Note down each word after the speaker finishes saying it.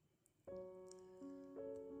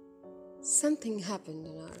Something happened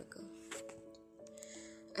an hour ago.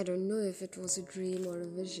 I don't know if it was a dream or a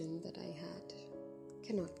vision that I had.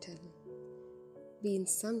 Cannot tell. Been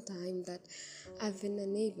some time that I've been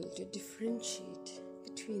unable to differentiate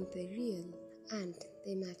between the real and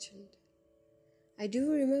the imagined. I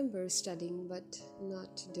do remember studying but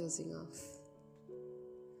not dozing off.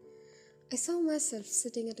 I saw myself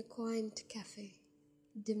sitting at a quaint cafe,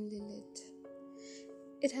 dimly lit.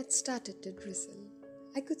 It had started to drizzle.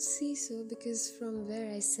 I could see so because from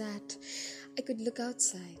where I sat, I could look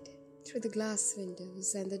outside, through the glass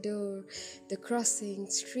windows and the door, the crossing,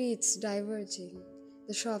 streets diverging,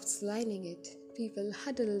 the shops lining it, people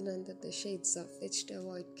huddled under the shades of which to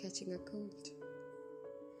avoid catching a cold.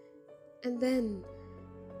 And then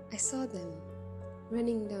I saw them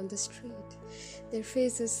running down the street, their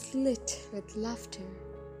faces lit with laughter,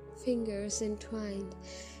 fingers entwined,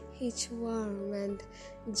 each warm and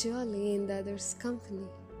jolly in the other's company.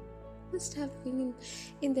 Must have been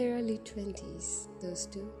in their early 20s, those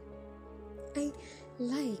two. I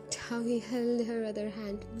liked how he held her other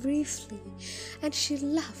hand briefly, and she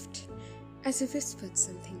laughed as he whispered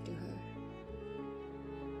something to her.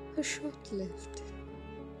 How short-lived,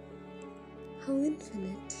 how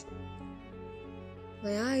infinite.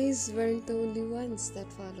 My eyes weren't the only ones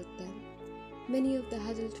that followed them. Many of the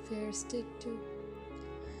huddled pairs did too.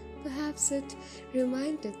 Perhaps it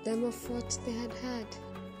reminded them of what they had had,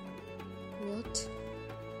 what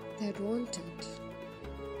they had wanted,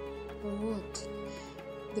 or what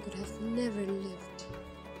they could have never lived.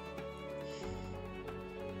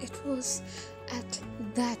 It was at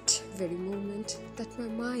that very moment that my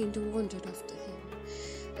mind wandered after him,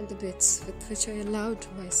 and the bits with which I allowed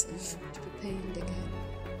myself to be pained again.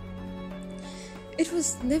 It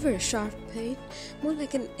was never a sharp pain, more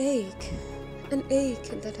like an ache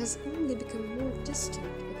that has only become more distant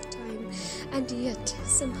with time and yet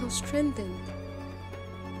somehow strengthened.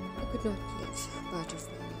 I could not live part of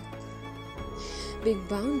my youth, being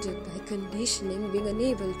bounded by conditioning, being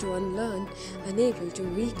unable to unlearn, unable to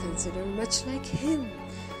reconsider, much like him,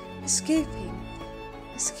 escaping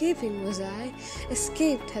was I,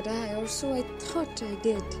 escaped had I, or so I thought I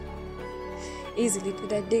did. Easily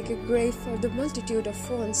did I dig a grave for the multitude of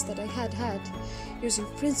wants that I had had, using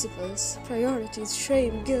principles, priorities,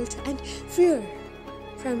 shame, guilt, and fear,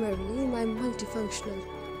 primarily my multifunctional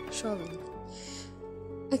shovel.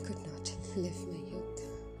 I could not live my youth.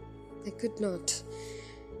 I could not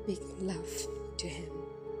make love to him.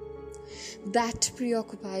 That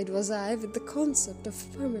preoccupied was I with the concept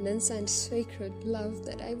of permanence and sacred love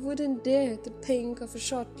that I wouldn't dare to think of a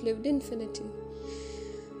short-lived infinity.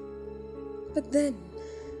 But then,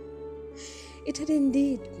 it had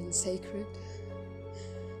indeed been sacred.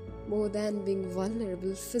 More than being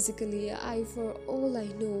vulnerable physically, I, for all I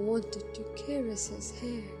know, wanted to caress his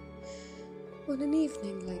hair. On an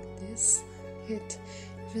evening like this, it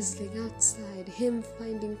drizzling outside, him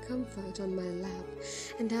finding comfort on my lap,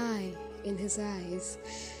 and I in his eyes,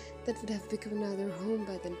 that would have become another home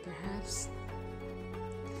by then, perhaps.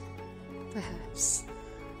 Perhaps.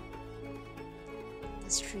 The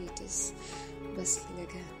street is bustling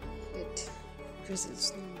again. It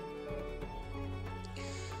drizzles no more.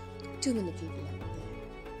 Too many people out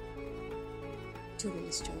there. Too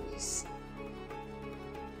many stories.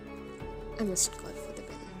 I must call for the